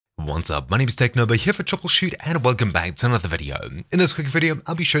What's up? My name is Technoba here for Troubleshoot and welcome back to another video. In this quick video,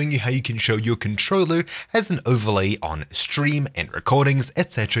 I'll be showing you how you can show your controller as an overlay on stream and recordings,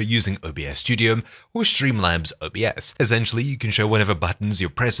 etc. using OBS Studio or Streamlabs OBS. Essentially, you can show whatever buttons you're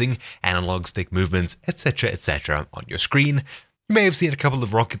pressing, analog stick movements, etc. on your screen. You may have seen a couple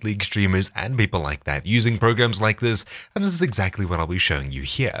of Rocket League streamers and people like that using programs like this, and this is exactly what I'll be showing you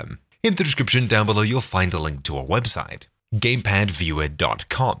here. In the description down below, you'll find a link to our website,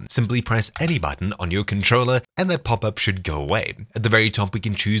 gamepadviewer.com. Simply press any button on your controller and that pop-up should go away. At the very top, we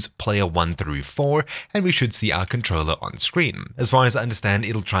can choose player 1 through 4 and we should see our controller on screen. As far as I understand,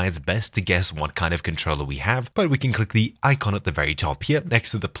 it'll try its best to guess what kind of controller we have, but we can click the icon at the very top here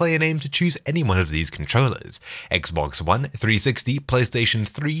next to the player name to choose any one of these controllers. Xbox One, 360, PlayStation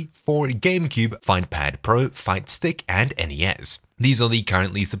 3, 4, GameCube, FightPad Pro, Fight Stick, and NES. These are the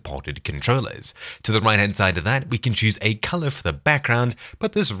currently supported controllers. To the right hand side of that, we can choose a color for the background,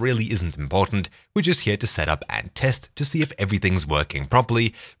 but this really isn't important. We're just here to set up and test to see if everything's working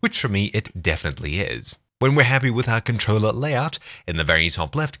properly, which for me it definitely is. When we're happy with our controller layout, in the very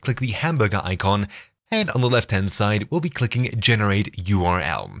top left, click the hamburger icon, and on the left hand side, we'll be clicking Generate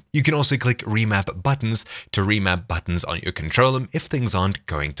URL. You can also click Remap Buttons to remap buttons on your controller if things aren't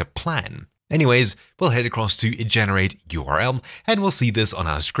going to plan. Anyways, we'll head across to Generate URL and we'll see this on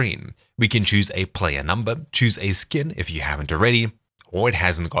our screen. We can choose a player number, choose a skin if you haven't already, or it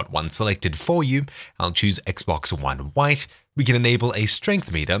hasn't got one selected for you. I'll choose Xbox One White. We can enable a strength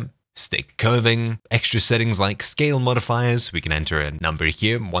meter, stick curving, extra settings like scale modifiers. We can enter a number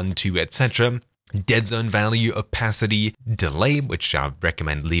here, 1, 2, etc. Dead zone value, opacity, delay, which I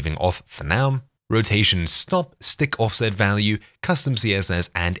recommend leaving off for now. Rotation stop, stick offset value, custom CSS,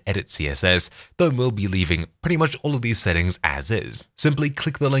 and edit CSS, though we'll be leaving pretty much all of these settings as is. Simply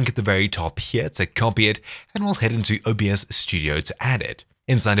click the link at the very top here to copy it, and we'll head into OBS Studio to add it.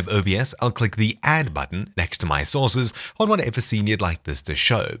 Inside of OBS, I'll click the Add button next to my sources on whatever scene you'd like this to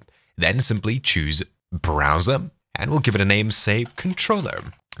show. Then simply choose Browser, and we'll give it a name, say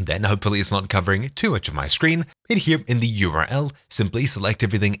Controller. Then hopefully it's not covering too much of my screen. And here in the URL, simply select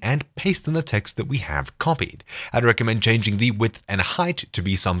everything and paste in the text that we have copied. I'd recommend changing the width and height to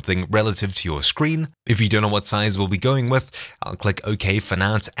be something relative to your screen. If you don't know what size we'll be going with, I'll click OK for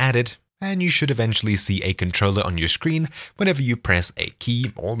now to add it. And you should eventually see a controller on your screen whenever you press a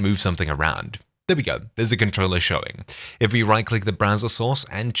key or move something around. There we go, there's a controller showing. If we right-click the browser source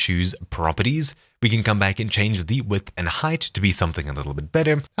and choose Properties, we can come back and change the width and height to be something a little bit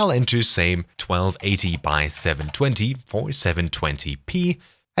better. I'll enter, say, 1280 by 720 for 720p,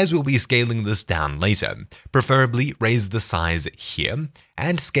 as we'll be scaling this down later. Preferably raise the size here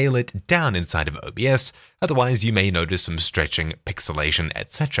and scale it down inside of OBS, otherwise you may notice some stretching, pixelation,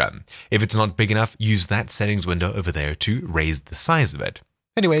 etc. If it's not big enough, use that settings window over there to raise the size of it.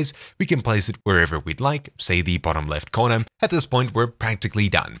 Anyways, we can place it wherever we'd like, say the bottom left corner. At this point, we're practically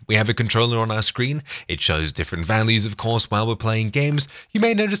done. We have a controller on our screen. It shows different values, of course, while we're playing games. You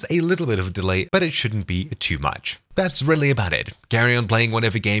may notice a little bit of a delay, but it shouldn't be too much. That's really about it. Carry on playing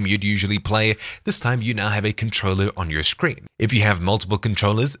whatever game you'd usually play. This time you now have a controller on your screen. If you have multiple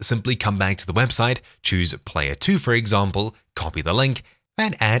controllers, simply come back to the website, choose player 2 for example, copy the link,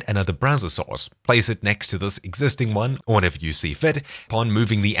 and add another browser source. Place it next to this existing one or whatever you see fit. Upon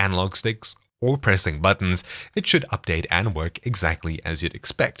moving the analog sticks or pressing buttons, it should update and work exactly as you'd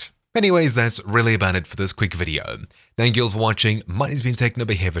expect. Anyways, that's really about it for this quick video. Thank you all for watching. My name's been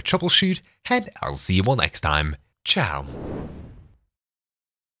Technoba here for Troubleshoot, and I'll see you all next time. Ciao.